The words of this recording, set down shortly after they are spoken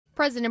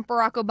President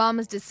Barack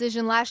Obama's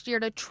decision last year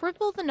to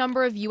triple the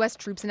number of U.S.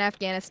 troops in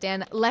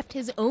Afghanistan left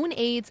his own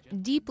aides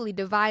deeply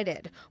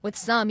divided, with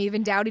some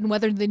even doubting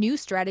whether the new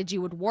strategy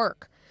would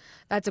work.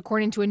 That's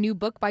according to a new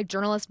book by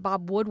journalist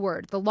Bob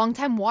Woodward, the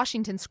longtime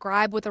Washington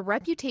scribe with a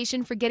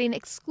reputation for getting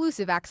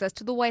exclusive access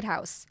to the White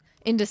House.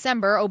 In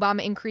December,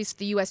 Obama increased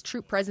the U.S.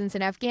 troop presence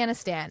in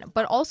Afghanistan,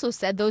 but also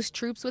said those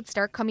troops would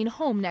start coming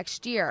home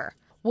next year.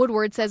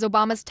 Woodward says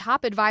Obama's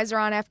top advisor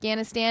on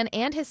Afghanistan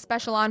and his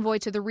special envoy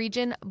to the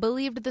region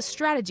believed the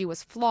strategy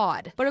was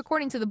flawed. But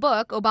according to the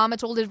book, Obama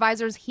told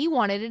advisors he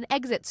wanted an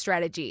exit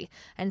strategy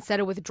and set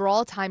a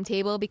withdrawal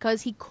timetable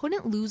because he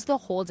couldn't lose the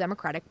whole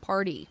Democratic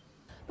Party.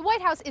 The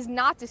White House is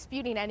not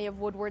disputing any of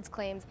Woodward's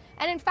claims,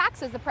 and in fact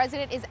says the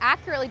president is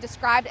accurately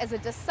described as a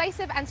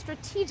decisive and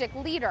strategic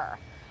leader.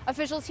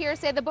 Officials here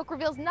say the book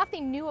reveals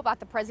nothing new about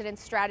the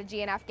president's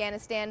strategy in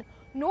Afghanistan,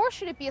 nor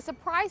should it be a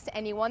surprise to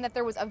anyone that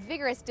there was a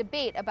vigorous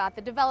debate about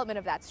the development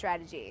of that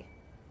strategy.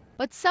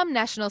 But some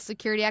national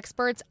security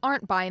experts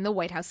aren't buying the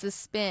White House's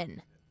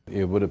spin.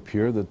 It would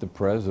appear that the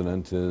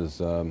president is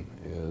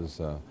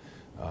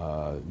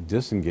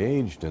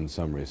disengaged in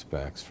some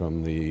respects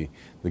from the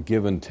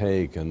give and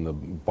take and the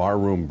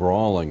barroom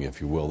brawling, if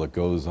you will, that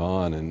goes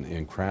on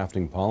in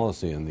crafting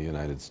policy in the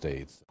United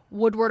States.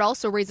 Woodward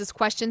also raises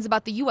questions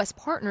about the U.S.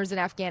 partners in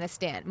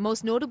Afghanistan,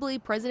 most notably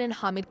President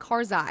Hamid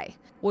Karzai.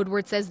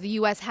 Woodward says the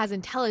U.S. has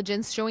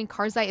intelligence showing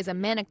Karzai is a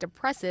manic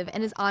depressive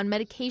and is on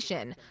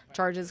medication,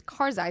 charges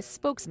Karzai's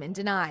spokesman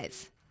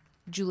denies.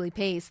 Julie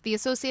Pace, The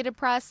Associated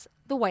Press,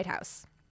 The White House.